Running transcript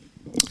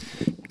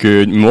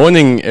Good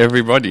morning,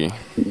 everybody.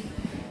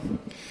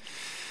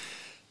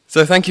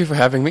 So thank you for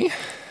having me.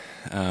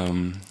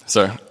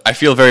 So I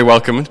feel very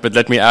welcomed, but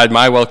let me add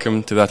my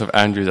welcome to that of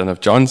Andrew's and of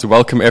John's.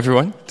 Welcome,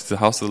 everyone, to the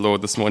house of the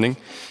Lord this morning.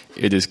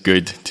 It is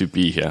good to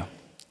be here.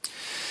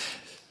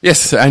 Yes,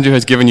 so Andrew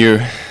has given you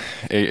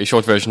a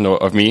short version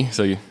of me,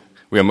 so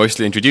we are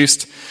mostly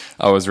introduced.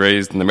 I was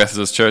raised in the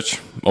Methodist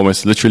Church,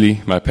 almost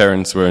literally. My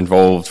parents were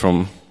involved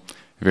from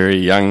very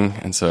young,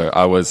 and so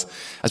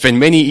I spent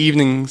many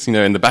evenings,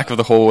 in the back of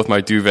the hall with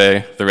my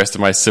duvet, the rest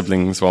of my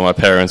siblings, while my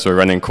parents were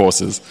running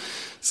courses.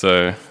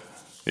 So,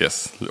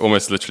 yes,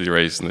 almost literally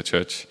raised in the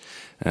church.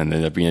 And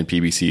then I've been in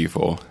PBC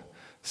for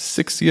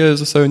 6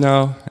 years or so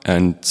now,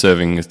 and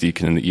serving as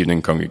deacon in the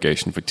evening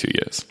congregation for 2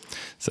 years.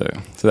 So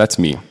that's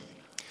me.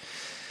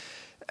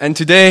 And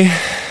today,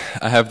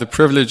 I have the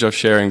privilege of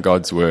sharing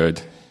God's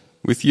word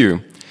with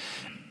you.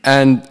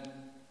 And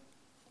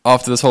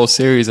after this whole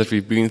series that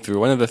we've been through,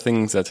 one of the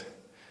things that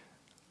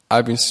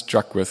I've been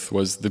struck with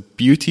was the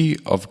beauty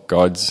of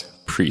God's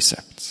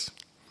precepts.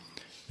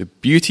 The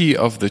beauty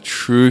of the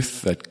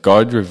truth that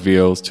God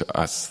reveals to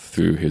us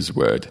through His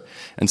Word.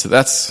 And so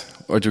that's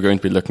what we're going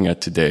to be looking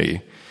at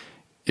today,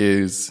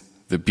 is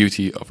the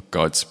beauty of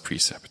God's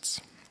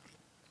precepts.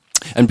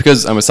 And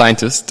because I'm a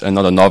scientist and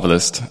not a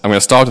novelist, I'm going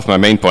to start with my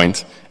main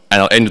point, and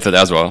I'll end with it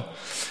as well.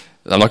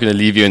 I'm not going to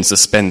leave you in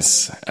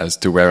suspense as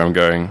to where I'm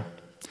going.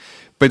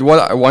 But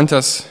what I want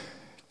us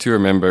to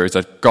remember is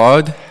that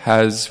God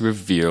has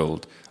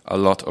revealed a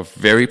lot of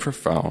very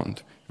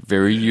profound,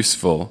 very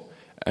useful,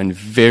 and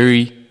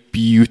very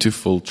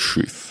beautiful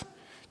truth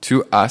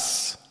to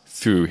us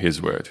through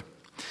His Word.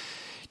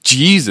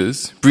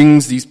 Jesus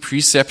brings these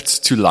precepts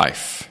to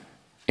life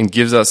and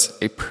gives us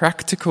a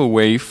practical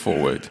way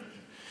forward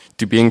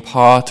to being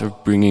part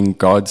of bringing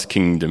God's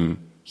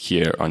kingdom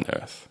here on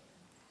earth.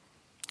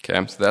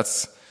 Okay, so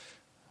that's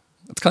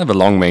kind of a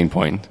long main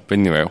point, but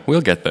anyway, we'll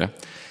get there.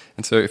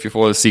 And so if you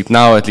fall asleep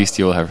now, at least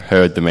you'll have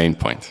heard the main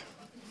point.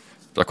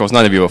 But of course,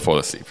 none of you will fall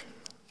asleep.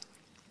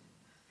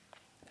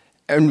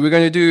 And we're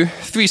going to do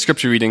 3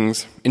 scripture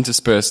readings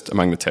interspersed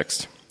among the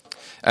text.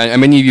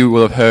 And many of you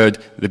will have heard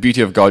the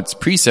beauty of God's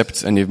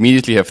precepts and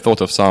immediately have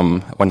thought of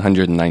Psalm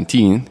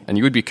 119, and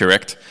you would be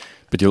correct,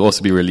 but you'll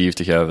also be relieved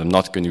to hear that I'm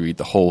not going to read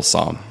the whole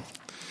psalm.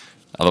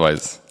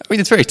 Otherwise,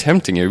 it's very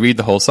tempting. You read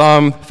the whole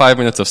psalm, 5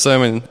 minutes of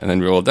sermon, and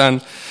then we're all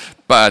done.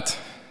 But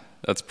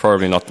that's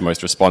probably not the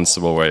most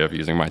responsible way of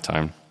using my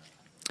time.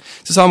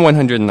 So Psalm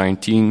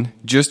 119,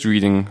 just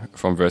reading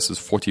from verses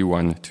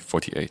 41 to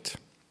 48.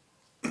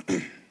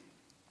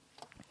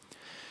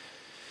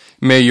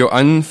 May your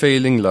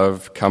unfailing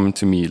love come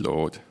to me,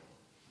 Lord,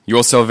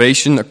 your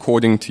salvation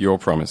according to your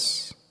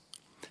promise.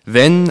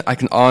 Then I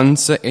can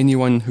answer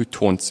anyone who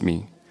taunts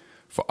me,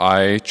 for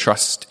I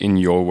trust in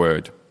your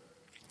word.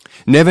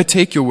 Never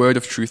take your word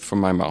of truth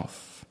from my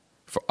mouth,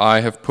 for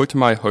I have put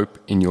my hope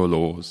in your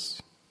laws.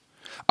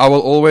 I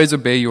will always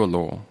obey your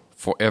law,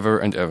 forever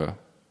and ever.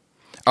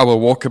 I will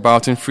walk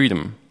about in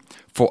freedom,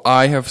 for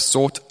I have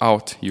sought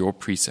out your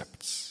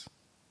precepts.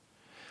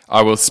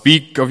 I will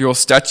speak of your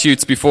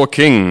statutes before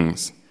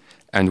kings,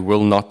 and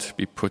will not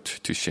be put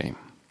to shame.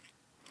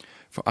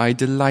 For I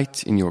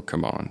delight in your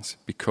commands,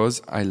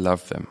 because I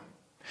love them.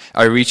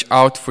 I reach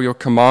out for your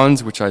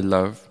commands, which I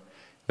love,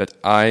 that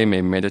I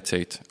may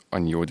meditate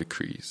on your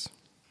decrees.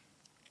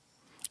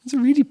 It's a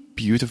really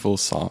beautiful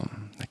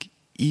psalm.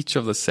 Each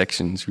of the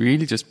sections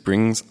really just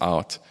brings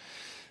out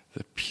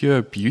the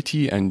pure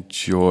beauty and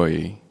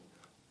joy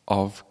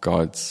of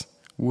God's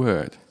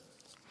word.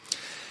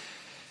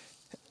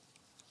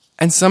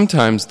 And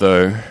sometimes,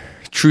 though,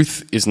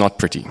 truth is not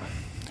pretty,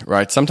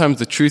 right? Sometimes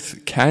the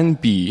truth can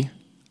be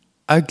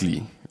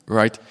ugly,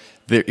 right?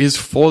 There is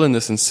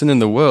fallenness and sin in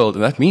the world,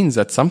 and that means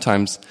that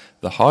sometimes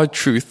the hard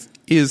truth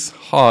is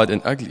hard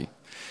and ugly,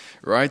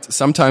 right?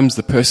 Sometimes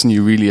the person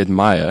you really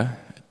admire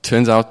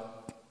turns out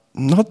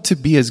not to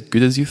be as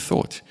good as you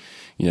thought.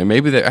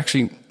 Maybe they're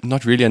actually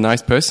not really a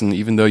nice person,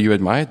 even though you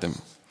admired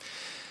them.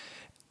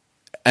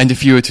 And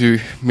if you were to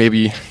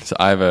so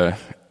I have a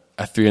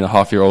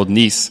 3.5-year-old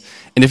niece,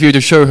 and if you were to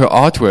show her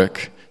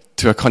artwork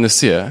to a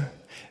connoisseur,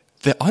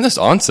 the honest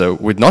answer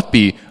would not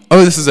be,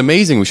 oh, this is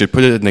amazing, we should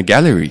put it in a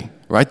gallery,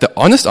 right? The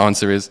honest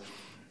answer is,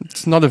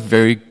 it's not a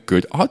very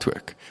good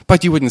artwork.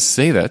 But you wouldn't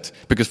say that,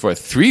 because for a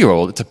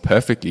 3-year-old, it's a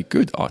perfectly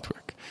good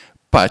artwork.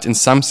 But in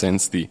some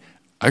sense, the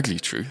ugly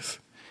truth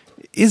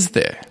is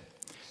there.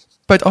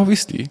 But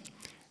obviously,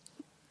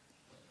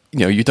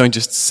 you don't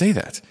just say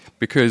that,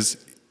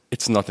 because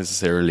it's not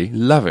necessarily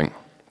loving.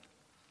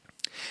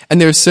 And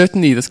there is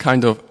certainly this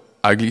kind of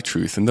ugly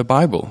truth in the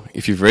Bible.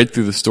 If you've read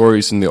through the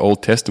stories in the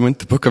Old Testament,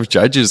 the book of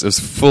Judges is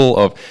full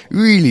of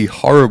really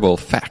horrible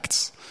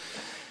facts.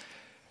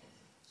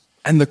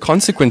 And the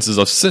consequences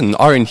of sin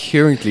are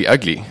inherently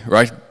ugly,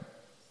 right?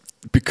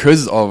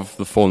 Because of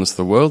the fallenness of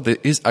the world, there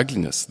is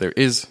ugliness, there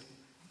is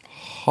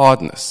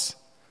hardness.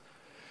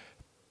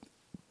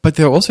 But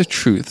there are also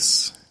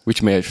truths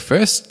which may at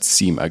first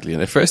seem ugly,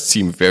 and at first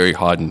seem very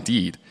hard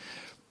indeed.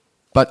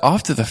 But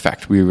after the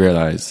fact, we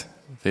realize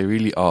they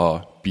really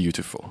are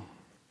beautiful.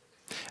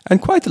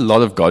 And quite a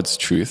lot of God's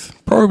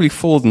truth probably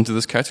falls into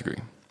this category.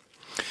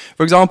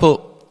 For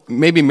example,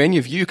 maybe many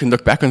of you can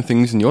look back on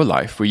things in your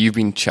life where you've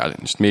been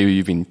challenged. Maybe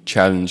you've been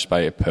challenged by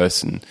a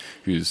person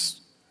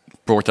who's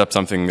brought up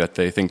something that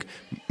they think,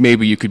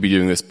 maybe you could be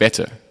doing this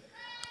better.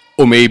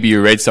 Or maybe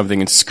you read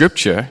something in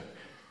Scripture,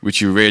 which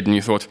you read and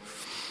you thought,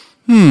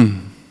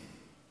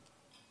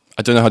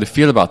 I don't know how to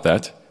feel about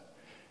that.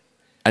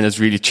 And it's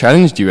really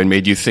challenged you and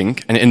made you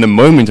think. And in the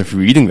moment of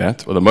reading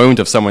that, or the moment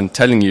of someone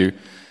telling you,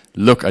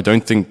 look, I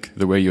don't think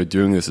the way you're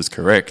doing this is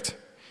correct,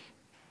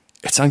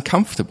 it's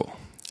uncomfortable.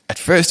 At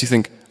first you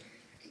think,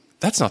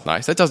 that's not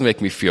nice, that doesn't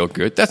make me feel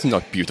good, that's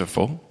not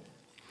beautiful.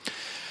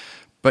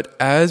 But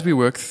as we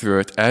work through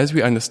it, as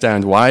we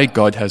understand why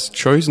God has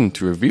chosen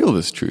to reveal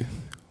this truth,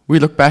 we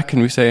look back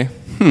and we say,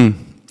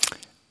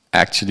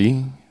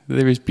 actually,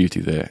 there is beauty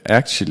there.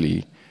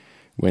 Actually,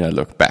 when I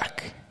look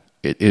back,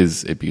 it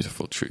is a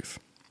beautiful truth.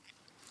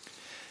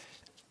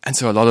 And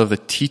so a lot of the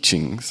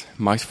teachings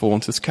might fall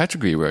into this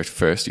category where at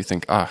first you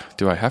think,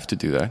 do I have to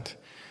do that?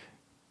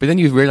 But then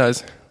you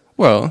realize,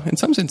 well, in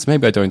some sense,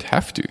 maybe I don't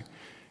have to.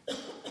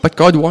 But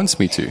God wants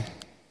me to.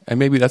 And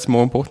maybe that's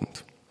more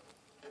important.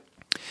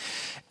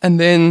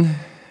 And then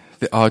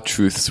there are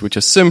truths which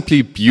are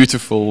simply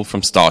beautiful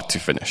from start to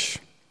finish.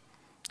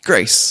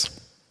 Grace.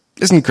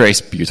 Isn't grace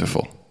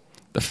beautiful?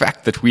 The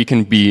fact that we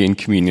can be in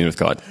communion with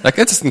God. Like,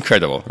 that's just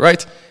incredible,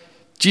 right?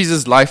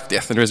 Jesus' life,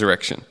 death, and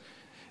resurrection.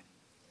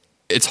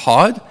 It's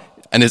hard,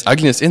 and there's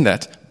ugliness in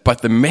that,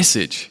 but the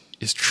message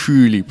is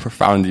truly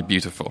profoundly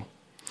beautiful.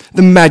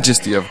 The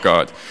majesty of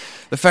God.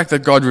 The fact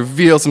that God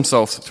reveals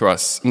himself to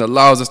us and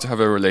allows us to have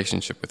a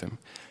relationship with him.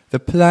 The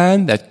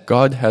plan that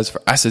God has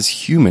for us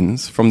as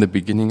humans from the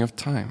beginning of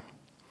time.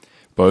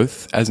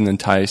 Both as an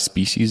entire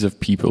species of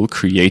people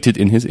created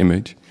in his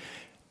image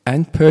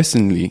and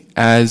personally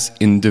as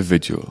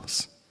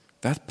individuals.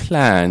 That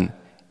plan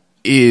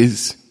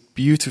is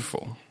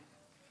beautiful.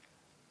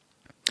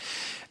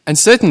 And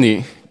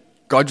certainly,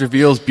 God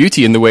reveals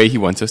beauty in the way he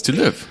wants us to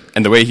live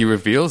and the way he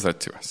reveals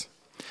that to us.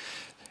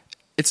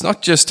 It's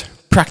not just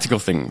practical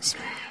things,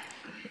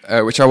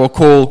 which I will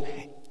call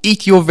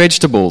eat your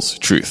vegetables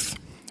truth,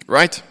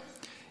 right?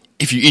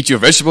 If you eat your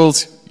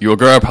vegetables, you will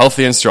grow up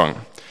healthy and strong.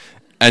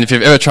 And if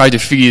you've ever tried to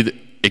feed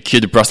a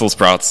kid Brussels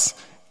sprouts,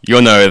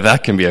 you'll know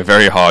that can be a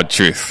very hard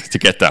truth to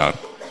get down.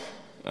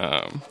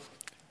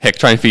 Heck,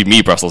 try and feed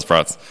me Brussels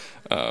sprouts.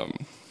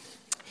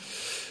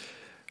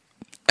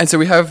 And so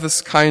we have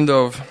this kind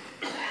of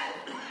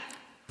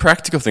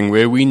practical thing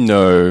where we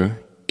know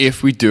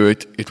if we do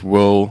it, it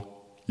will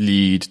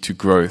lead to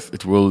growth,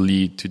 it will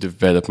lead to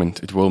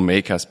development, it will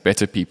make us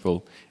better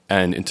people,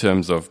 and in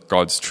terms of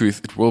God's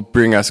truth, it will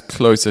bring us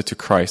closer to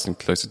Christ and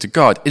closer to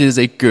God. It is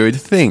a good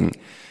thing,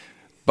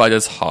 but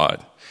it's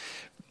hard,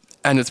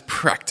 and it's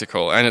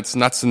practical, and it's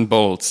nuts and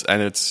bolts,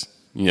 and it's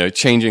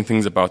changing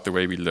things about the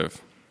way we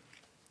live.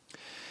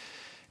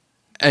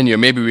 And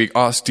maybe we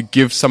ask to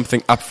give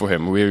something up for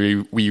him,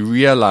 where we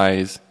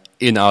realize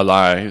in our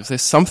lives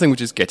there's something which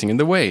is getting in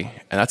the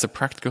way, and that's a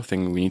practical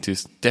thing. We need to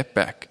step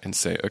back and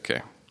say,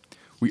 okay,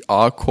 we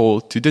are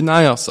called to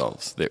deny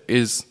ourselves. There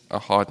is a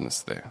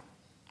hardness there.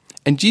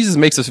 And Jesus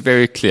makes us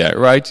very clear,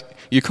 right?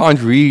 You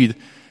can't read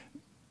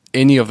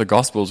any of the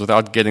Gospels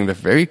without getting the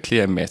very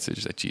clear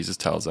message that Jesus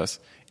tells us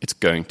it's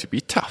going to be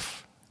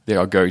tough. There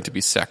are going to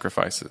be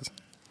sacrifices.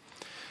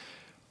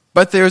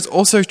 But there is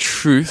also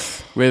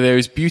truth where there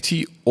is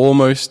beauty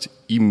almost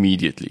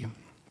immediately.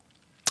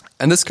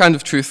 And this kind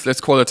of truth, let's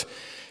call it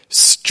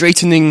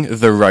straightening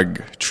the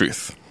rug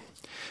truth.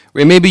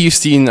 Where maybe you've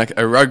seen like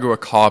a rug or a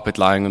carpet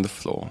lying on the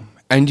floor,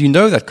 and you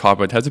know that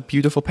carpet has a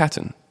beautiful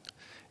pattern.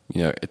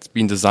 It's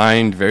been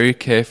designed very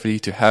carefully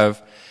to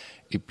have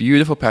a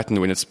beautiful pattern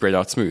when it's spread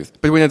out smooth.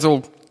 But when it's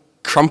all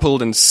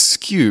crumpled and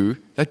skew,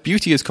 that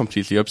beauty is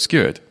completely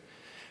obscured.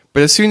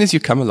 But as soon as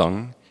you come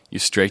along, you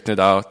straighten it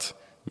out,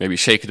 maybe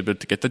shake it a bit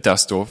to get the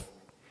dust off,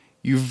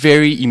 you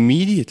very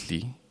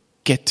immediately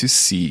get to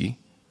see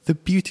the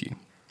beauty.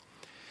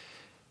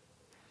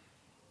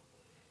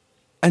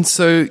 And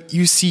so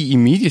you see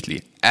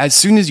immediately, as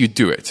soon as you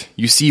do it,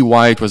 you see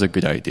why it was a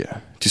good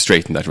idea to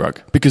straighten that rug,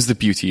 because the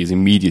beauty is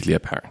immediately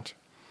apparent.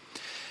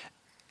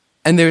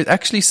 And there is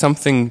actually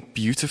something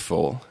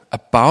beautiful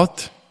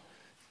about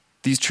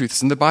these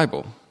truths in the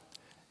Bible.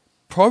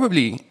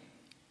 Probably,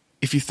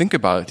 if you think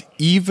about it,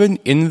 even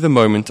in the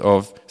moment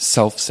of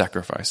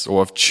self-sacrifice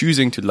or of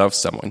choosing to love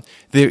someone,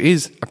 there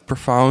is a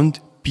profound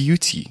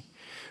beauty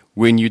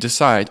when you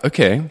decide,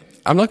 okay,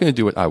 I'm not going to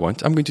do what I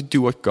want, I'm going to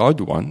do what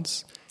God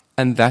wants,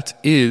 and that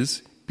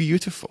is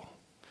beautiful.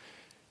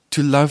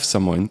 To love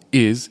someone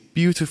is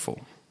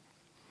beautiful.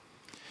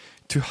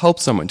 To help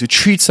someone, to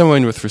treat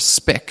someone with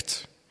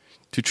respect,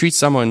 to treat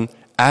someone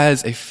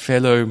as a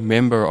fellow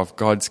member of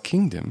God's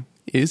kingdom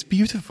is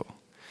beautiful.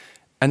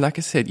 And like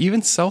I said,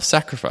 even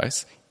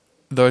self-sacrifice,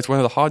 though it's one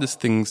of the hardest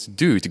things to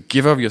do, to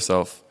give of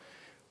yourself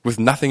with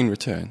nothing in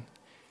return,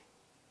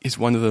 is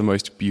one of the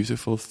most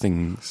beautiful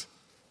things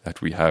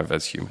that we have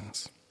as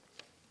humans.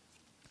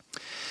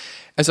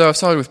 And so I've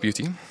started with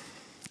beauty,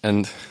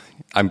 and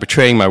I'm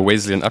betraying my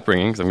Wesleyan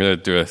upbringing, because I'm going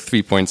to do a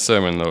 3-point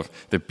sermon of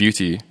the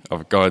beauty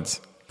of God's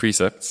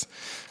precepts.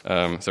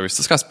 So we've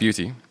discussed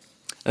beauty.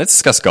 Let's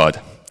discuss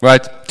God,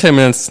 right? 10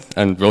 minutes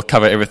and we'll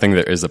cover everything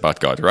there is about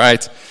God,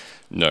 right?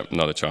 No,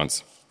 not a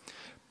chance.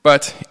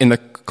 But in the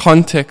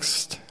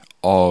context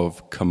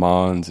of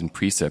commands and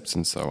precepts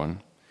and so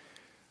on,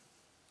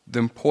 the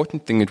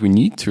important thing that we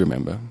need to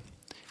remember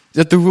is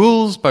that the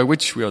rules by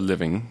which we are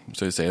living,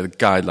 so to say, the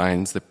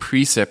guidelines, the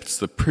precepts,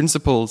 the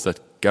principles that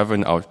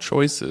govern our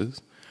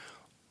choices,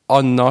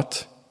 are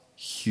not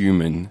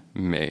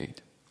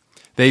human-made.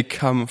 They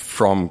come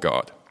from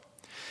God.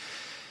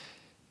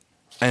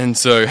 And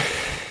so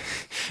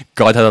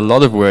God had a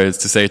lot of words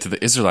to say to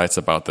the Israelites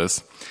about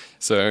this.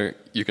 So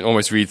you can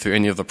almost read through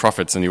any of the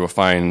prophets and you will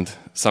find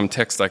some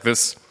text like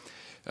this.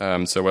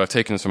 So what I've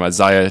taken is from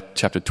Isaiah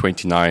chapter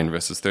 29,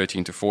 verses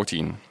 13 to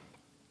 14.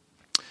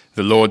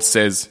 The Lord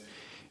says,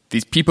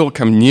 "These people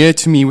come near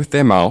to me with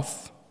their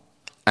mouth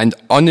and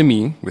honor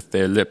me with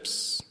their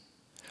lips,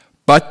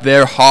 but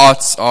their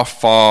hearts are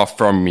far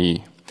from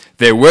me.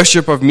 Their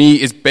worship of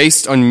me is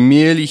based on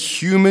merely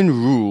human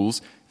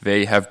rules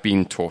they have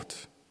been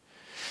taught.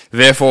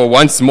 Therefore,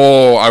 once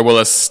more I will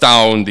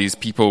astound these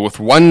people with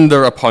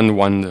wonder upon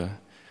wonder.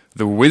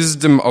 The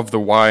wisdom of the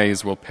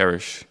wise will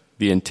perish.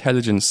 The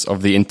intelligence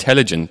of the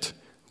intelligent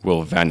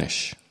will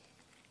vanish."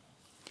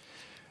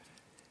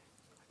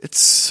 It's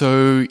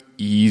so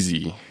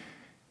easy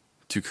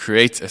to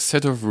create a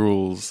set of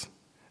rules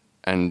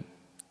and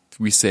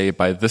we say,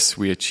 by this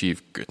we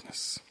achieve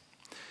goodness.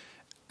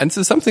 And this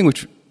is something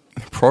which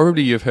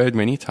probably you've heard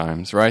many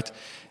times, right?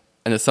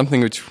 And it's something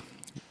which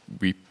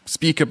we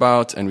speak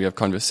about and we have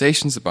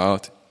conversations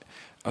about,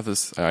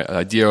 this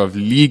idea of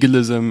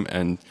legalism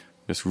and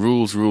just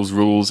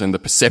rules, and the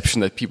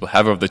perception that people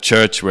have of the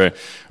church where,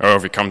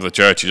 if you come to the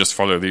church, you just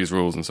follow these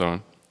rules and so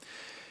on.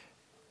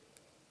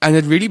 And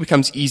it really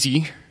becomes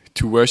easy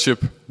to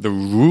worship the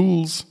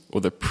rules or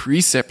the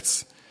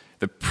precepts,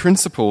 the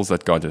principles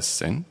that God has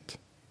sent,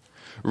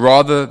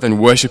 rather than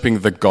worshiping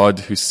the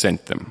God who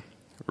sent them,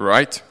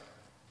 right?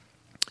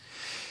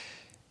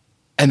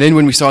 And then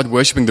when we start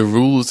worshiping the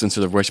rules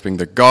instead of worshiping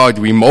the God,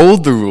 we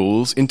mold the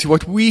rules into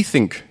what we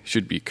think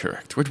should be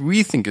correct, what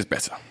we think is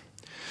better.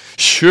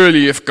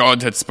 Surely if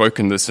God had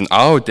spoken this in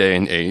our day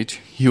and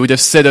age, he would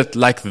have said it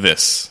like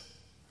this,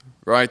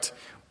 right?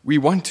 We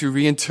want to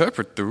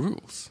reinterpret the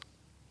rules.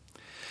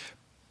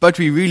 But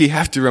we really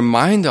have to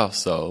remind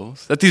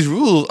ourselves that these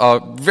rules are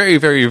very,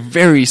 very,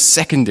 very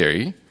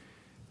secondary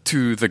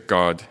to the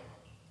God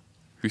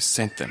who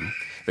sent them,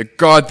 the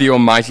God, the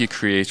Almighty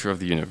Creator of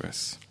the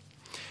universe.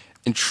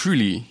 And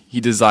truly,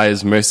 he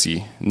desires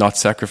mercy, not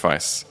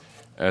sacrifice,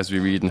 as we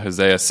read in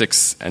Hosea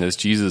 6 and as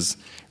Jesus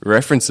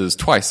references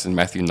twice in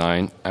Matthew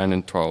 9 and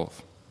in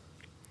 12.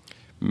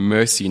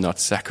 Mercy, not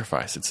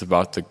sacrifice. It's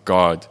about the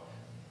God,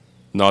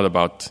 not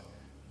about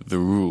the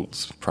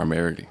rules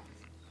primarily.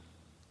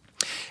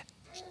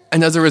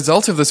 And as a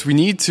result of this, we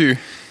need to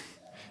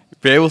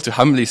be able to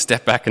humbly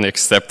step back and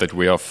accept that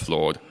we are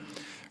flawed,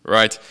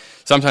 right?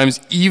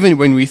 Sometimes even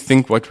when we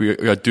think what we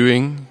are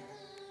doing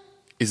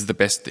is the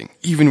best thing,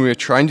 even when we're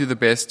trying to do the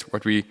best,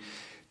 what we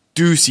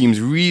do seems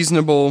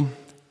reasonable,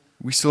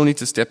 we still need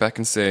to step back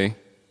and say,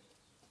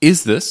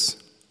 is this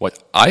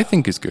what I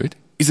think is good?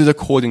 Is it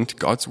according to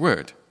God's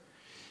word?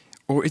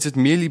 Or is it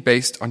merely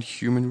based on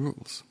human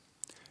rules?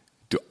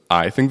 Do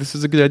I think this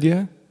is a good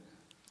idea?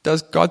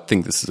 Does God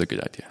think this is a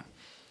good idea?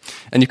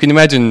 And you can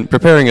imagine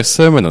preparing a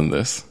sermon on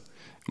this.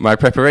 My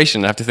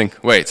preparation, I have to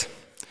think, wait,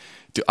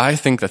 do I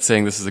think that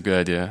saying this is a good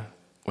idea?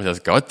 Or does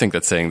God think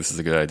that saying this is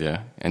a good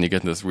idea? And you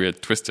get in this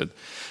weird, twisted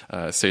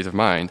state of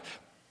mind.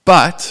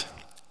 But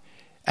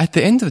at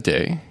the end of the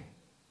day,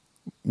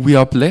 we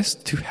are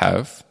blessed to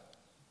have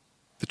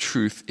the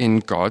truth in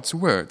God's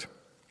word.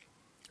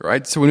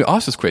 Right? So when we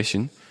ask this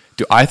question,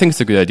 do I think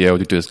it's a good idea or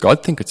does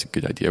God think it's a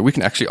good idea? We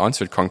can actually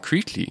answer it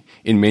concretely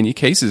in many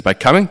cases by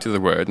coming to the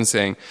word and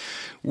saying,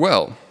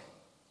 well,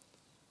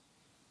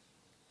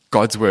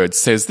 God's word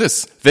says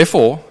this.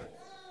 Therefore,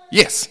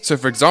 yes. So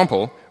for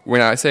example,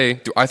 when I say,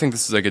 do I think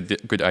this is a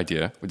good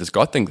idea, or does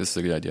God think this is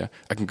a good idea,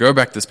 I can go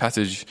back to this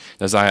passage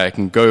in Isaiah, I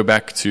can go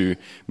back to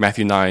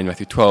Matthew 9,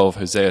 Matthew 12,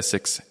 Hosea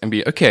 6, and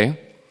be, okay,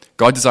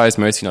 God desires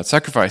mercy, not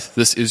sacrifice.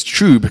 This is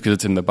true because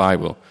it's in the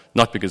Bible,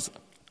 not because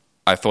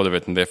I thought of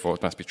it and therefore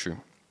it must be true.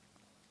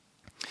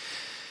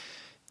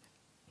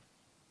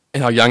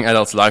 In our young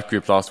adults life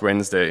group last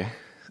Wednesday,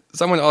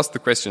 someone asked the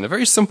question, a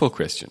very simple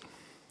question,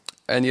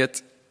 and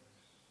yet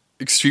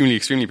extremely,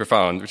 extremely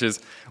profound, which is,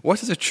 what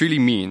does it truly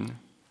mean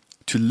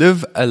to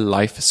live a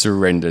life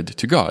surrendered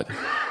to God?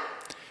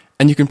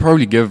 And you can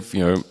probably give,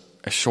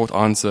 a short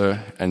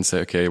answer and say,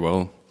 okay,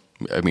 well,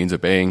 it means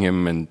obeying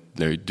him and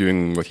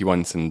doing what he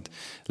wants and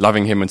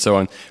loving him and so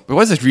on. But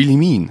what does it really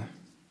mean?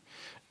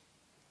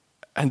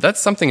 And that's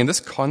something in this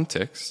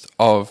context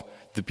of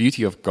the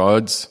beauty of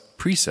God's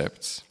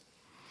precepts.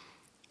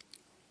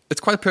 It's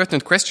quite a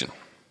pertinent question.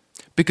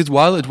 Because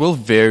while it will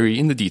vary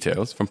in the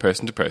details from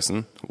person to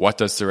person, what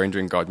does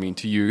surrendering God mean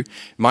to you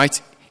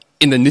might,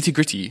 in the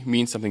nitty-gritty,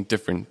 mean something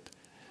different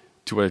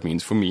to what it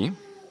means for me.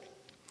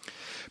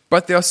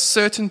 But there are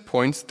certain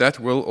points that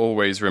will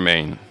always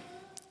remain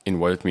in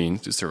what it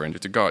means to surrender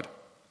to God.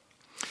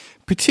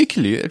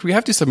 Particularly that we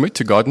have to submit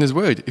to God and His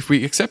Word. If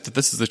we accept that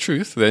this is the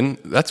truth, then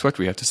that's what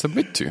we have to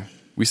submit to.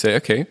 We say,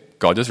 okay,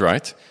 God is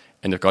right,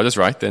 and if God is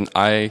right, then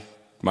I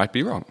might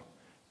be wrong.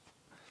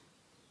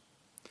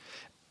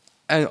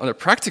 And on a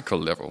practical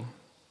level,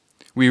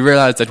 we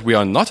realize that we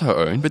are not our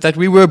own, but that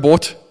we were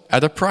bought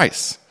at a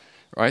price,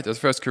 right?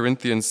 As 1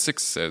 Corinthians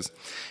 6 says.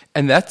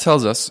 And that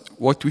tells us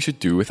what we should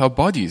do with our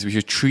bodies. We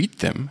should treat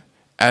them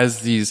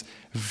as these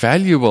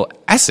valuable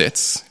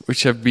assets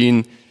which have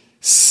been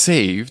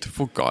saved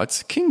for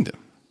God's kingdom,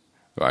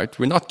 right?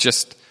 We're not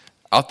just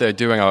out there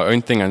doing our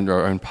own thing under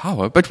our own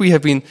power, but we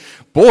have been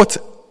bought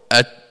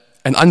at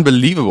an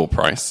unbelievable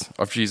price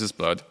of Jesus'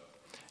 blood,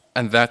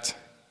 and that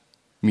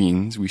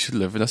means we should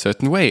live in a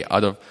certain way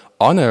out of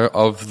honor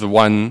of the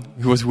one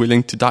who was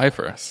willing to die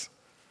for us.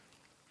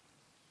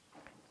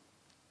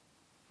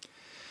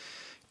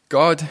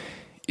 God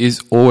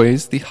is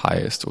always the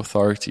highest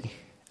authority,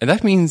 and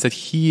that means that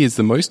He is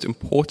the most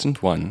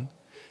important one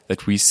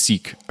that we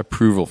seek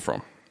approval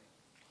from.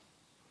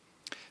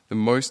 The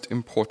most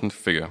important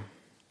figure.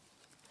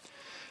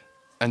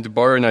 And to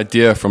borrow an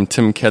idea from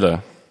Tim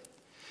Keller,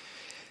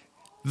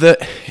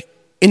 the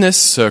inner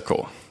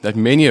circle that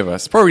many of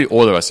us, probably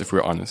all of us if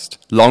we're honest,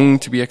 long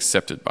to be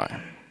accepted by.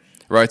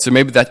 Right? So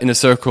maybe that inner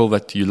circle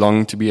that you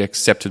long to be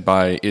accepted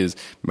by is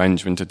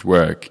management at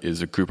work,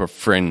 is a group of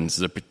friends,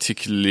 is a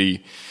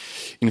particularly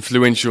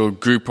influential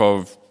group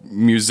of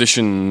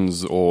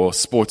musicians or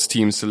sports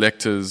team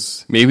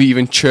selectors, maybe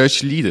even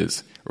church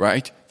leaders,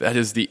 right? That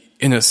is the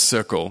inner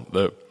circle,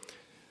 the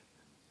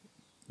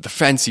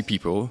fancy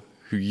people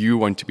who you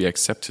want to be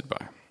accepted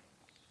by.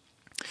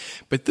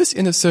 But this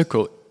inner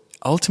circle,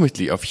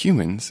 ultimately of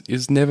humans,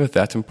 is never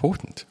that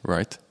important,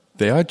 right?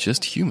 They are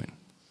just human.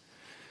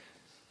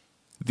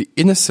 The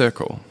inner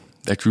circle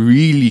that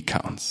really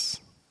counts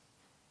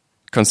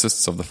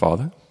consists of the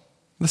Father,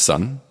 the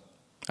Son,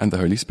 and the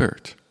Holy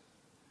Spirit.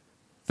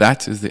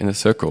 That is the inner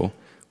circle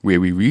where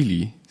we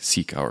really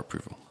seek our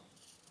approval.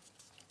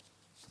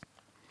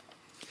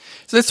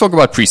 So let's talk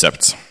about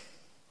precepts.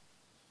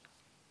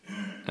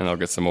 And I'll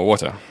get some more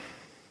water.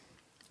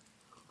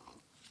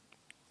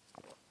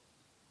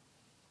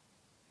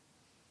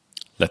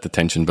 Let the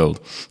tension build.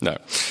 No.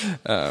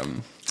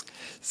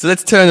 So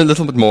let's turn a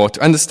little bit more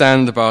to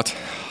understand about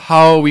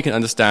how we can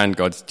understand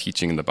God's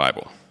teaching in the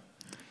Bible.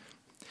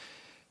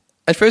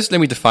 At first,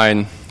 let me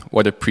define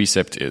what a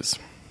precept is.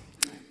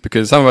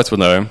 Because some of us will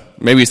know,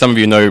 maybe some of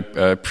you know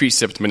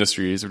Precept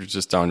Ministries, which is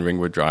just down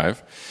Ringwood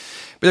Drive.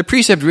 But a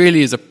precept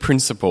really is a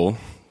principle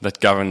that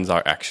governs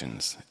our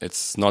actions.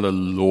 It's not a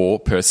law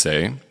per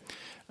se.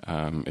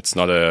 It's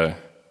not a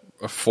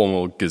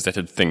formal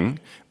gazetted thing,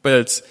 but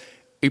it's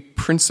a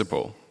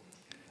principle.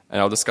 And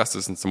I'll discuss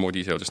this in some more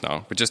detail just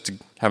now, but just to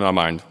have in our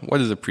mind,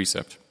 what is a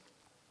precept?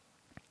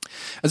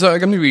 And so I'm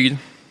going to read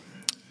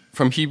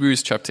from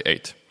Hebrews chapter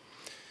 8,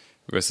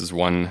 verses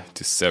 1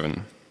 to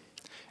 7.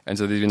 And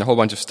so there's been a whole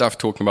bunch of stuff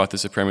talking about the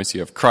supremacy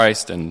of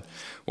Christ and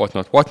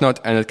whatnot,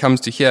 and it comes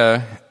to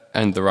here,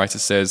 and the writer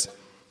says,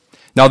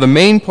 "Now the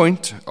main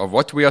point of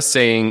what we are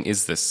saying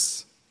is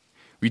this.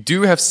 We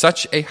do have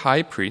such a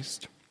high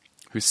priest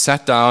who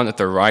sat down at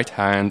the right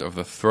hand of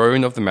the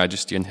throne of the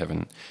majesty in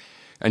heaven,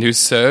 and who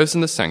serves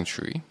in the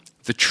sanctuary,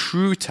 the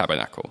true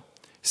tabernacle,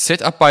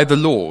 set up by the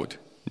Lord,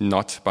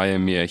 not by a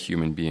mere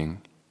human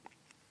being.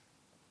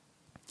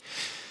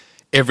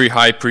 Every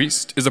high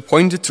priest is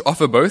appointed to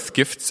offer both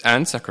gifts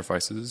and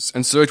sacrifices,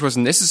 and so it was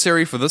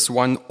necessary for this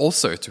one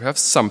also to have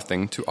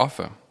something to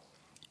offer.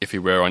 If he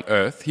were on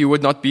earth, he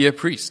would not be a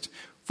priest,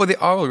 for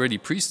there are already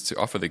priests who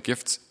offer the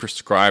gifts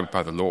prescribed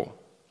by the law.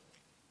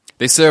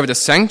 They serve at a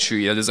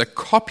sanctuary that is a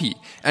copy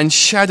and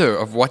shadow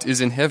of what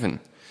is in heaven."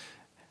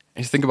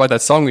 And you think about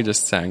that song we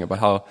just sang, about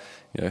how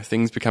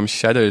things become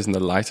shadows in the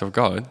light of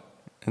God.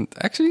 And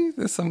actually,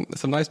 there's some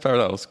nice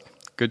parallels.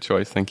 Good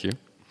choice, thank you.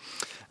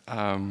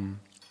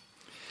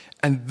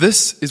 And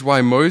this is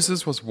why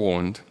Moses was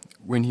warned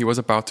when he was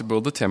about to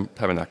build the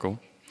tabernacle.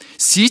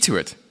 "See to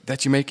it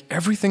that you make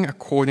everything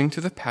according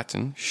to the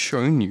pattern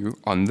shown you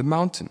on the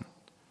mountain."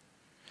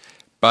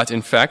 But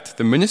in fact,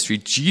 the ministry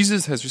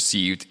Jesus has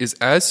received is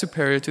as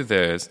superior to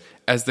theirs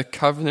as the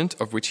covenant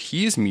of which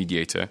he is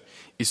mediator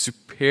is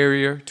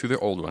superior to the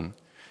old one,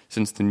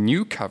 since the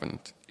new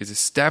covenant is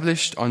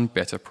established on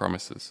better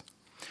promises.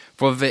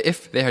 For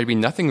if there had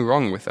been nothing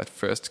wrong with that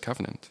first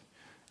covenant,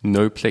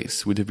 no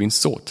place would have been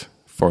sought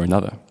for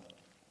another.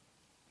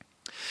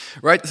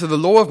 Right, so the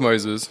law of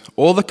Moses,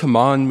 all the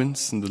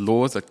commandments and the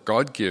laws that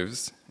God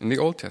gives in the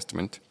Old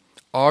Testament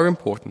are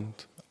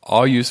important,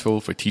 are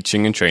useful for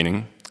teaching and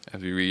training,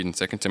 as we read in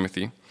 2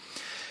 Timothy.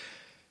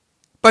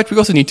 But we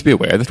also need to be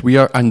aware that we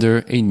are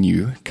under a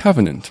new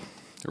covenant,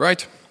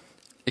 right?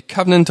 A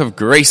covenant of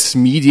grace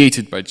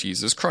mediated by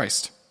Jesus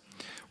Christ.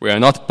 We are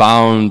not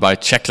bound by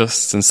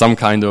checklists and some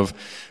kind of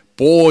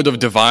board of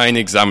divine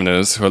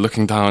examiners who are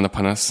looking down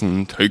upon us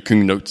and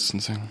taking notes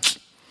and saying,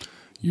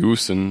 you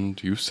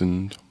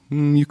sinned,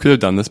 you could have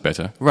done this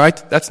better,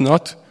 right? That's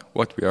not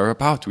what we are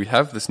about. We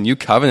have this new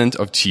covenant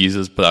of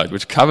Jesus' blood,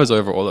 which covers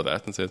over all of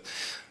that and says,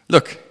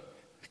 look,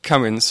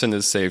 come in,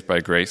 sinners saved by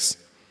grace.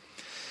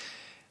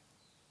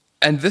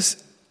 And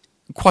this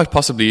quite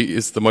possibly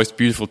is the most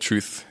beautiful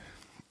truth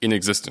in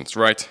existence,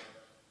 right?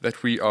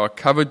 That we are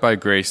covered by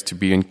grace to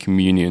be in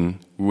communion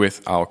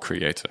with our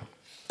Creator.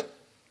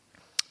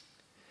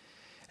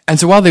 And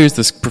so while there is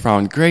this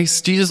profound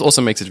grace, Jesus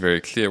also makes it very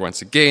clear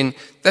once again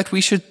that we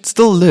should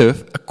still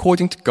live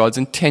according to God's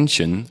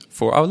intention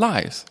for our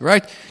lives,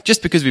 right?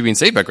 Just because we've been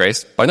saved by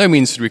grace, by no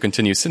means should we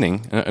continue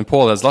sinning. And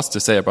Paul has lots to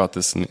say about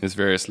this in his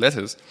various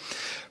letters.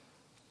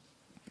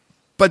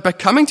 But by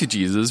coming to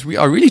Jesus, we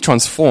are really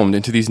transformed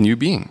into these new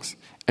beings.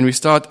 And we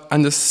start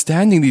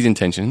understanding these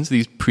intentions,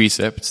 these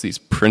precepts, these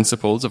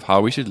principles of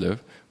how we should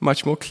live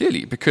much more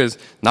clearly. Because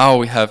now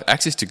we have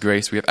access to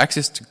grace, we have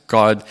access to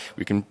God,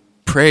 we can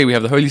pray, we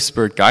have the Holy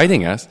Spirit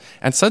guiding us,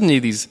 and suddenly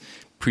these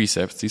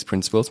precepts, these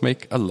principles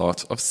make a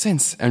lot of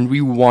sense, and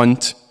we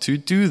want to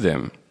do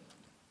them.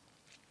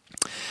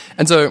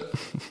 And so,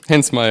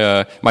 hence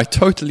my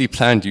totally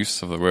planned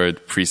use of the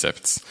word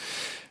precepts.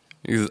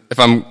 If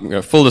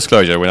I'm full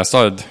disclosure, when I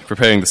started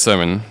preparing the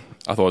sermon,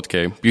 I thought,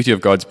 okay, Beauty of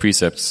God's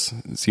Precepts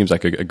seems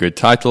like a good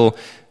title,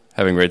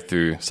 having read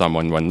through Psalm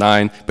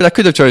 119, but I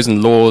could have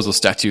chosen laws or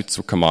statutes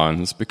or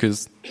commands,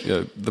 because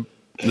the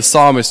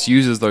psalmist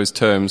uses those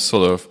terms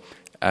sort of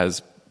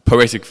as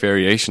poetic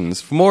variations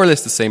for more or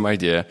less the same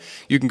idea.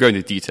 You can go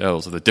into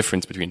details of the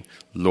difference between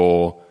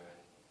law,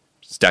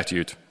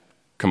 statute,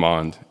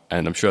 command,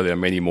 and I'm sure there are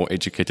many more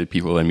educated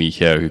people than me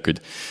here who could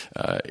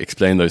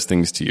explain those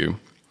things to you.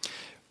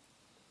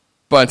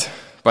 But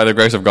by the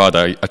grace of God,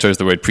 I chose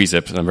the word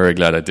precept, and I'm very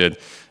glad I did,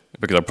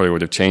 because I probably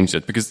would have changed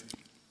it. Because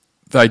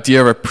the idea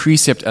of a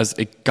precept as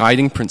a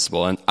guiding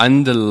principle, an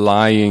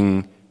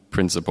underlying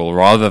principle,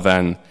 rather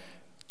than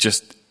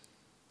just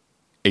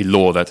a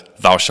law that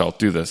thou shalt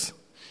do this,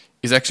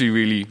 is actually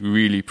really,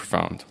 really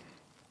profound.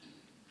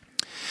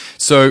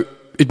 So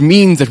it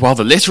means that while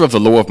the letter of the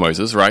law of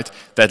Moses, right,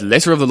 that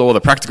letter of the law, the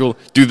practical,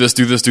 do this,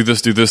 do this, do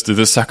this, do this, do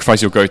this,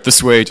 sacrifice your goat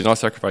this way, do not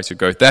sacrifice your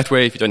goat that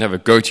way, if you don't have a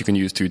goat, you can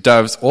use 2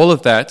 doves, all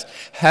of that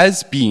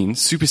has been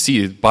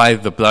superseded by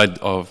the blood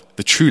of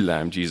the true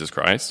Lamb, Jesus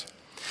Christ.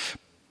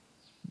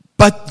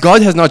 But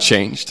God has not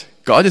changed.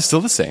 God is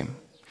still the same.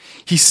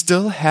 He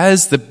still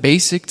has the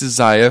basic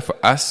desire for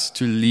us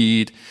to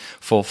lead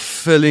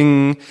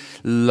fulfilling,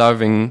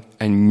 loving,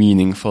 and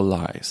meaningful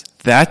lives.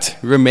 That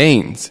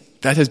remains.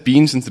 That has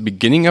been since the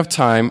beginning of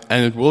time,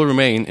 and it will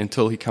remain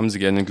until he comes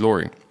again in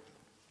glory.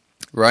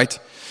 Right?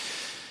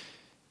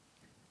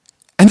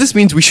 And this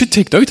means we should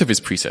take note of his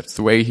precepts,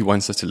 the way he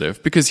wants us to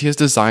live, because he has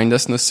designed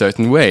us in a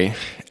certain way.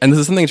 And this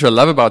is something which I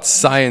love about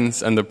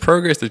science and the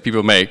progress that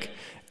people make.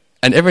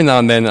 And every now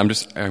and then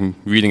I'm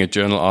reading a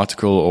journal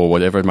article or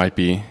whatever it might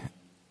be,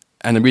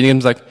 and I'm reading it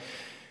and I'm like,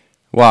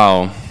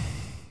 wow,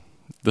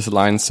 this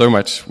aligns so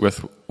much with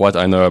what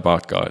I know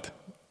about God.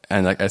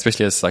 And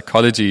especially as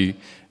psychology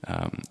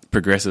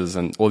progresses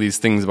and all these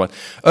things about,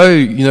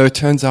 it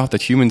turns out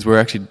that humans were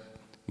actually,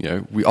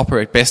 we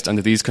operate best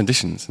under these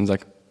conditions. And it's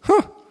like,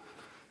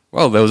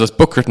 well, there was this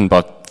book written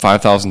about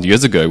 5,000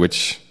 years ago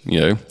which,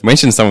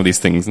 mentions some of these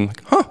things. And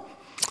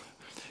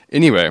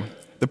Anyway,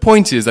 the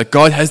point is that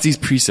God has these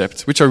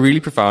precepts which are really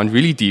profound,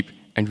 really deep,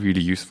 and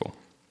really useful.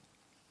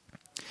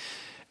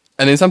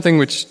 And then something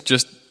which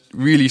just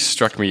really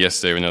struck me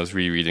yesterday when I was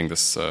rereading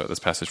this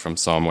passage from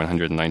Psalm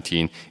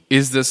 119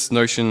 is this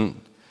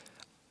notion,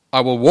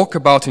 I will walk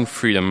about in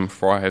freedom,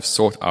 for I have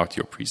sought out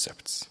your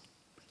precepts.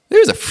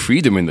 There is a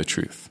freedom in the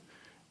truth.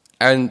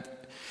 And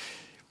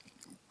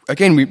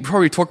again, we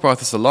probably talk about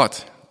this a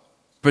lot,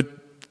 but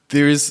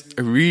there is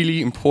a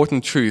really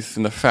important truth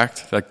in the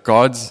fact that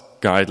God's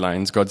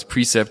guidelines, God's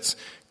precepts,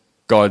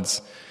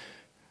 God's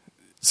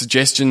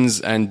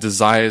suggestions and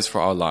desires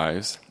for our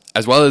lives,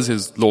 as well as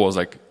his laws,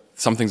 like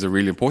some things are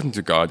really important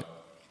to God,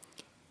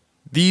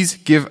 these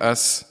give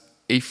us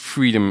a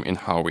freedom in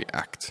how we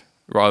act,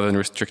 rather than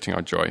restricting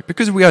our joy.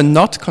 Because we are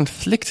not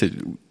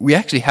conflicted. We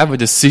actually have a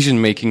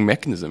decision-making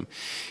mechanism.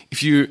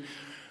 If you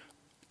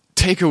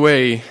take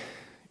away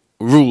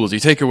rules,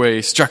 you take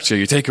away structure,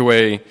 you take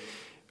away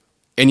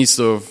any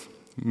sort of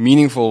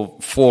meaningful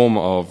form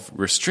of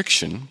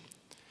restriction,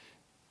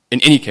 in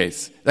any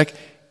case,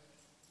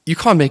 you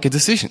can't make a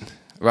decision,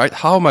 right?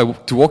 How am I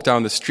to walk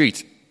down the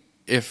street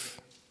if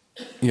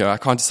I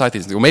can't decide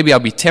these things? Or maybe I'll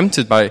be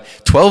tempted by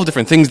 12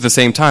 different things at the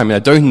same time, and I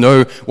don't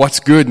know what's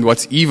good and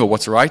what's evil,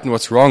 what's right and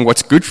what's wrong,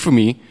 what's good for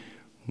me,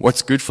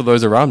 what's good for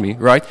those around me,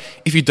 right?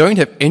 If you don't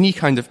have any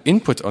kind of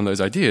input on those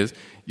ideas,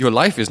 your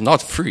life is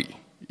not free.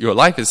 Your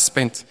life is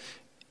spent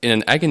in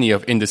an agony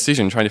of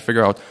indecision, trying to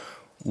figure out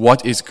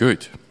what is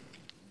good.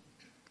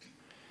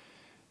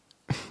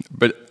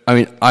 But,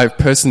 I've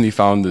personally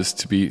found this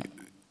to be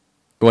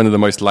one of the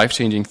most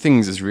life-changing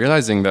things, is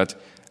realizing that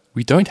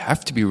we don't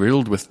have to be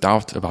riddled with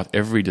doubt about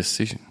every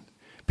decision,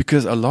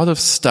 because a lot of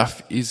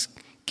stuff is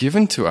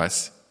given to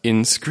us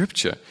in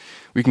Scripture.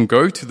 We can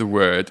go to the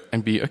Word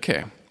and be,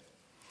 okay,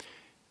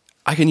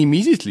 I can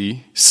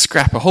immediately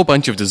scrap a whole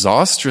bunch of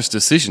disastrous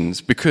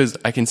decisions because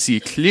I can see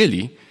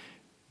clearly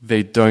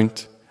they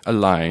don't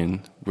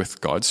align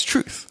with God's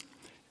truth,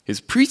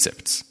 His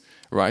precepts,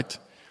 right?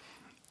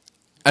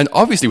 And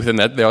obviously within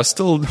that, there are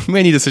still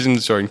many decisions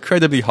which are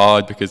incredibly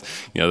hard because,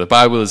 the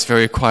Bible is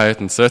very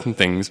quiet on certain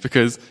things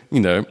because,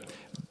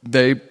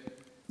 they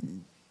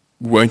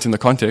weren't in the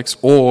context,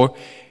 or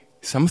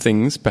some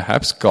things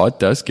perhaps God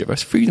does give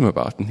us freedom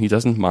about and He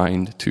doesn't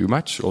mind too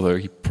much, although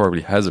He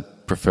probably has a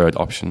preferred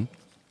option.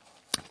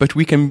 But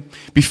we can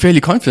be fairly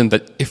confident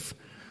that if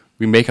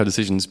we make our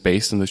decisions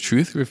based on the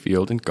truth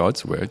revealed in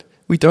God's Word,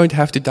 we don't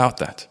have to doubt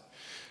that.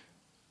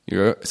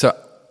 So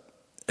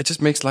it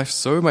just makes life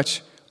so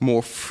much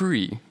more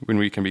free when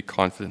we can be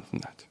confident in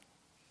that.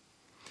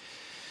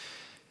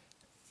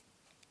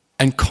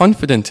 And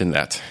confident in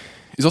that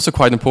is also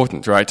quite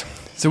important, right?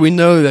 So we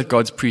know that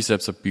God's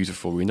precepts are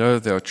beautiful. We know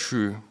they are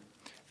true.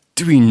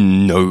 Do we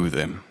know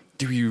them?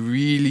 Do we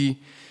really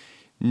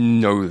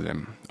know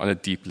them on a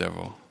deep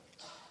level?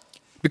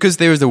 Because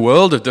there is a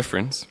world of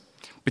difference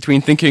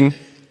between thinking,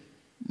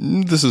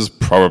 this is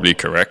probably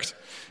correct,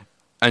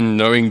 and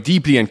knowing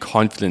deeply and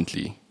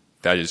confidently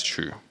that is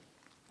true.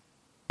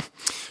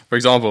 For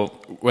example,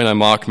 when I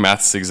mark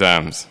maths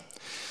exams,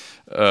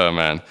 oh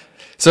man.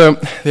 So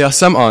there are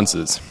some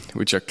answers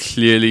which are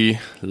clearly,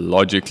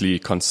 logically,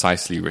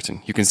 concisely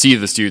written. You can see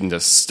the student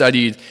has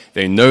studied,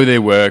 they know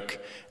their work,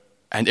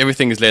 and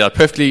everything is laid out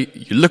perfectly.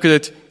 You look at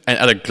it, and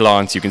at a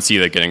glance, you can see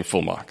they're getting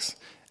full marks.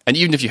 And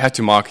even if you had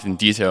to mark it in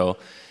detail,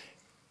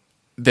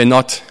 they're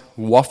not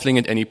waffling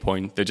at any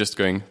point. They're just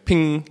going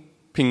ping,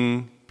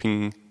 ping,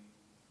 ping,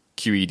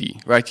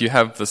 QED, right? You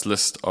have this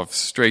list of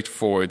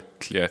straightforward,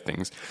 clear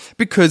things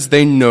because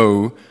they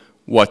know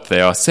what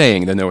they are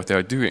saying. They know what they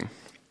are doing.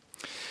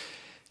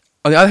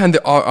 On the other hand,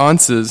 there are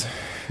answers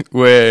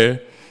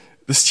where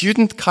the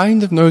student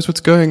kind of knows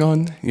what's going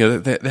on.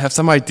 They have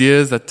some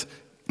ideas that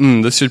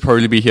this should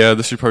probably be here,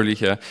 this should probably be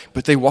here,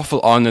 but they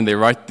waffle on and they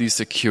write these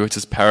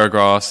circuitous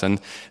paragraphs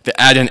and they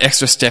add in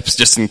extra steps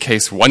just in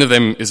case one of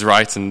them is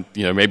right, and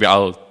maybe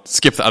I'll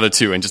skip the other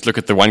two and just look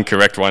at the one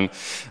correct one,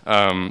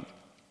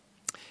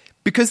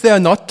 because they are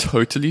not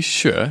totally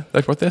sure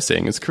that what they're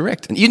saying is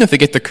correct. And even if they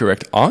get the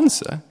correct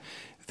answer,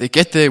 they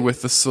get there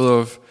with this sort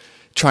of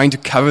trying to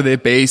cover their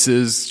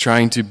bases,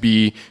 trying to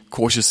be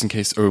cautious in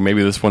case,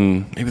 maybe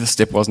this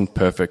step wasn't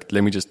perfect.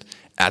 Let me just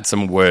add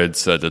some words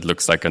so that it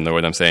looks like I know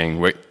what I'm saying.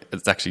 Wait,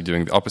 it's actually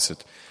doing the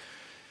opposite.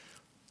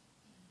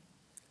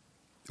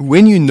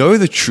 When you know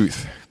the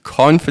truth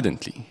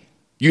confidently,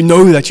 you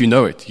know that you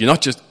know it. You're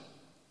not just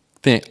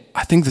thinking,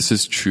 I think this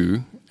is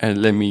true,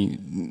 and let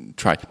me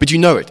try it. But you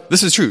know it.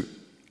 This is true.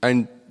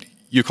 And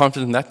you're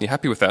confident in that, and you're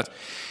happy with that.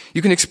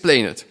 You can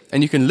explain it,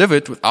 and you can live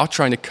it without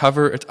trying to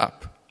cover it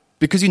up.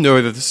 Because you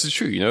know that this is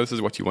true. You know this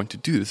is what you want to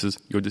do. This is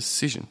your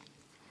decision.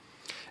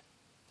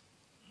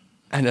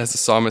 And as the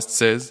psalmist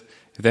says,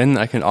 then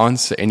I can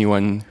answer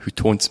anyone who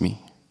taunts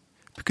me.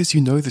 Because you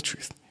know the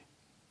truth.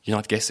 You're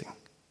not guessing.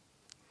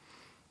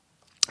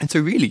 And so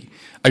really,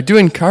 I do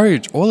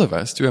encourage all of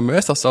us to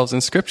immerse ourselves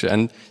in Scripture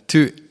and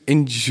to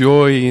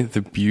enjoy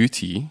the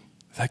beauty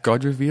that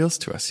God reveals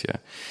to us here.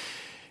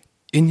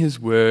 In His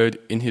Word,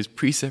 in His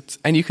precepts,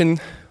 and you can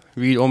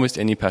read almost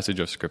any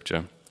passage of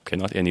Scripture. Okay,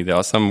 not any. There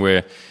are some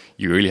where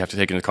you really have to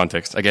take into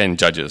context. Again,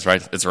 Judges,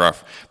 right? It's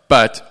rough.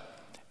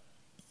 But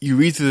you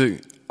read through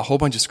a whole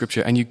bunch of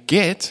Scripture and you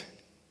get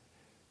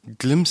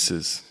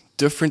glimpses,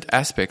 different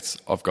aspects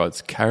of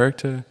God's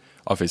character,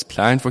 of His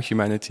plan for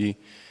humanity,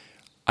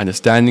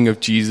 understanding of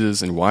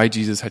Jesus and why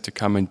Jesus had to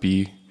come and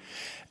be.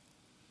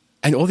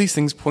 And all these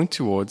things point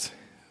towards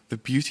the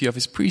beauty of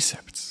His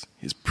precepts,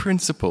 His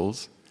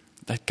principles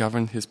that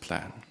govern His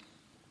plan.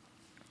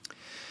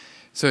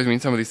 So,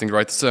 some of these things,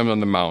 right? The Sermon on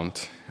the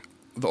Mount,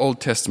 the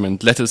Old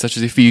Testament, letters such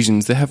as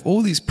Ephesians, they have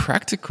all these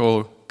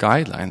practical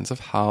guidelines of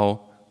how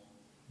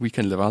we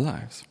can live our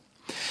lives.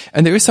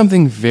 And there is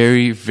something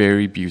very,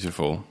 very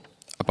beautiful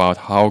about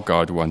how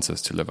God wants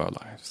us to live our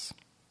lives.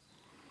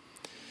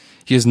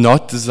 He has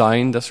not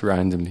designed us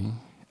randomly,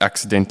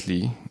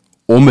 accidentally,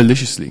 or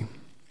maliciously.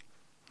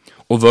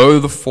 Although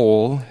the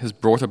fall has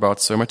brought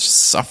about so much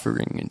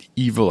suffering and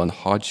evil and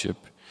hardship,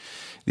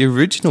 the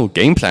original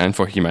game plan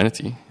for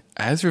humanity,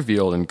 as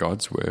revealed in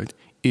God's Word,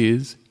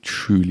 is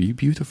truly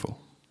beautiful.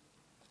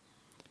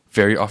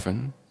 Very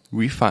often,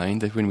 we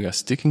find that when we are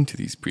sticking to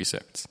these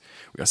precepts,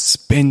 we are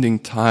spending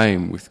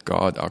time with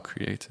God, our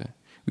Creator,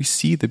 we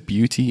see the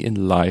beauty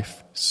in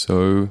life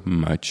so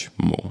much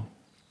more.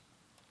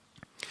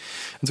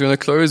 And so I'm going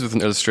to close with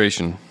an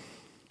illustration,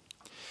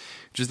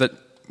 which is that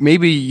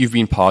maybe you've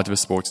been part of a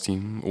sports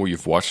team or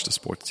you've watched a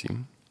sports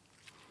team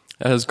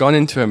that has gone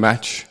into a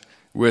match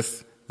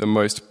with the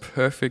most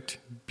perfect,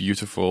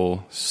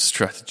 beautiful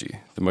strategy,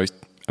 the most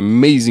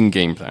amazing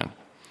game plan.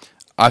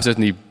 I've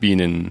certainly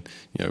been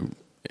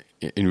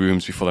in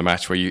rooms before the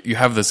match where you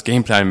have this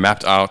game plan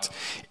mapped out.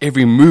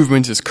 Every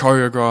movement is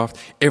choreographed.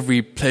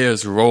 Every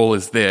player's role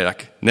is there.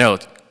 Like, nail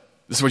it.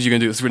 This is what you're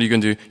going to do. This is what you're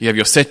going to do. You have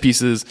your set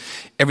pieces.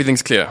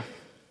 Everything's clear.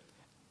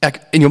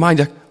 Like, in your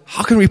mind,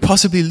 how can we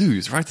possibly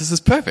lose, right? This is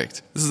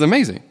perfect. This is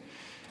amazing.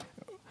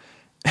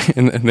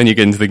 And then you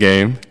get into the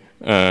game,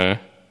 and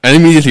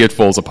immediately it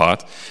falls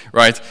apart,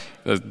 right?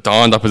 The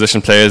darned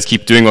opposition players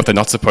keep doing what they're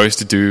not supposed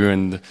to do,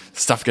 and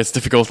stuff gets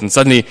difficult, and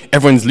suddenly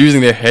everyone's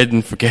losing their head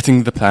and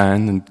forgetting the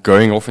plan and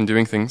going off and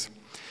doing things.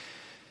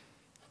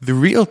 The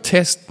real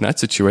test in that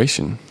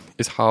situation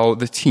is how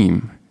the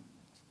team,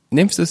 an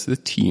emphasis the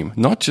team,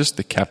 not just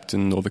the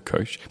captain or the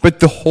coach, but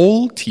the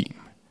whole team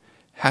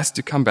has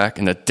to come back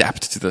and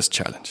adapt to this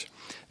challenge.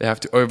 They have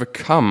to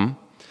overcome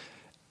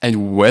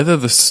and weather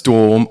the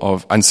storm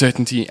of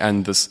uncertainty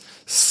and this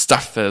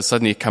stuff that has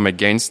suddenly come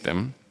against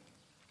them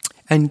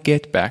and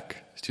get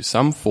back to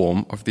some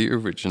form of the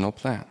original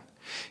plan.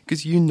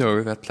 Because you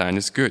know that plan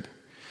is good.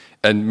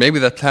 And maybe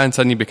that plan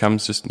suddenly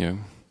becomes just,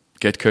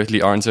 get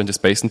Curtly answer into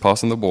space and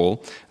pass on the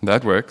ball, and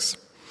that works.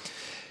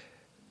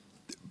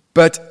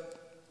 But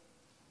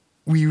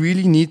we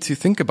really need to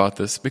think about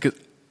this, because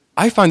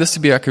I find this to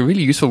be like a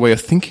really useful way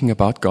of thinking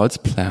about God's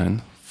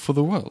plan for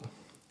the world.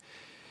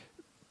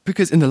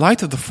 Because in the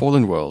light of the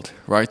fallen world,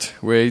 right,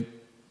 where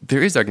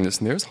there is ugliness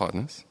and there is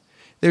hardness,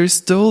 there is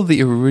still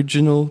the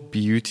original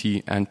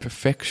beauty and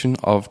perfection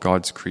of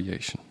God's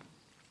creation.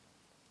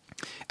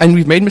 And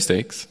we've made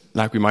mistakes,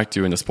 like we might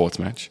do in a sports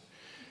match.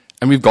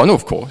 And we've gone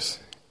off course.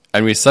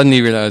 And we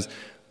suddenly realize,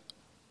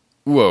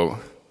 whoa,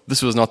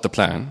 this was not the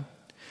plan.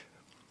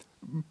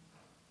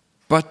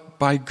 But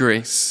by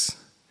grace,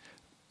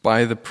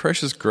 by the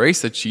precious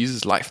grace that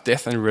Jesus' life,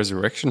 death, and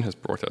resurrection has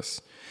brought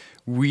us,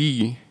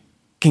 we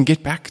can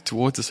get back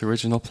towards this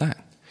original plan.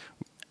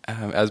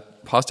 As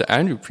Pastor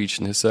Andrew preached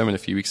in his sermon a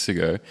few weeks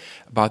ago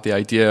about the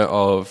idea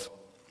of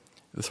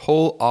this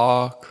whole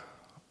arc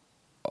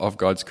of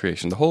God's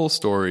creation, the whole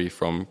story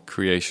from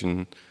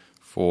creation,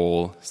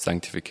 fall,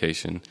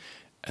 sanctification,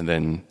 and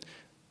then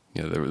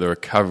the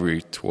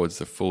recovery towards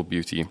the full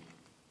beauty.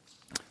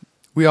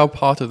 We are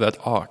part of that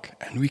arc,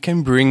 and we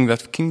can bring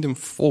that kingdom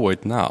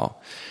forward now.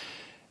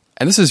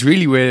 And this is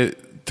really where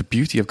the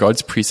beauty of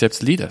God's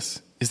precepts lead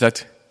us, is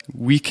that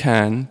we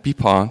can be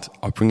part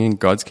of bringing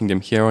God's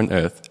kingdom here on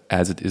earth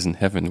as it is in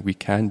heaven. We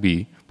can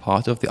be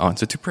part of the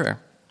answer to prayer.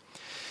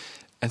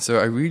 And so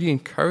I really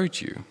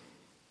encourage you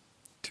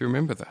to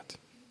remember that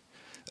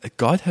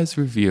God has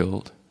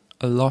revealed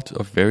a lot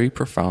of very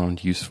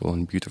profound, useful,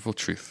 and beautiful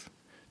truth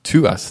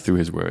to us through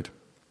his word.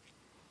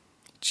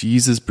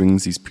 Jesus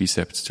brings these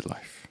precepts to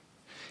life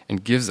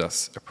and gives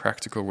us a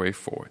practical way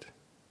forward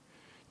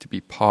to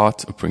be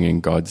part of bringing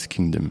God's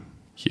kingdom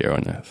here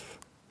on earth.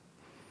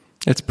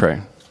 Let's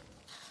pray.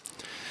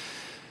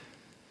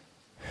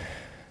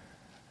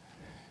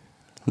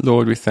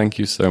 Lord, we thank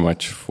you so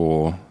much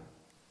for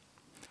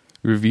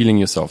revealing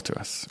yourself to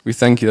us. We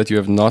thank you that you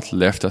have not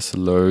left us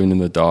alone in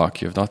the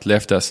dark. You have not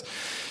left us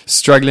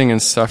struggling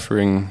and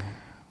suffering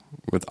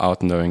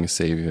without knowing a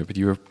Savior. But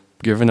you have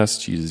given us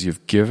Jesus.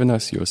 You've given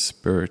us your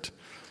Spirit.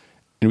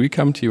 And we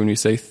come to you and we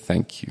say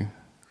thank you.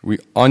 We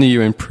honor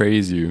you and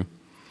praise you,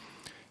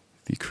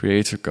 the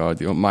Creator God,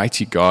 the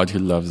Almighty God who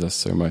loves us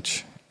so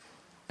much.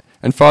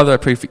 And Father, I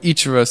pray for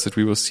each of us that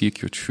we will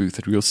seek your truth,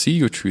 that we will see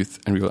your truth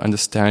and we will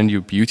understand your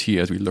beauty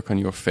as we look on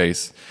your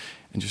face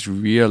and just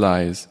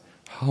realize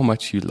how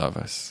much you love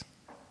us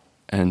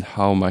and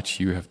how much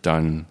you have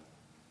done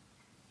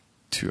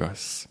to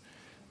us,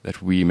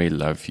 that we may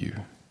love you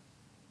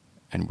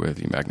and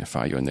worthily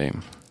magnify your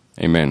name.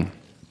 Amen.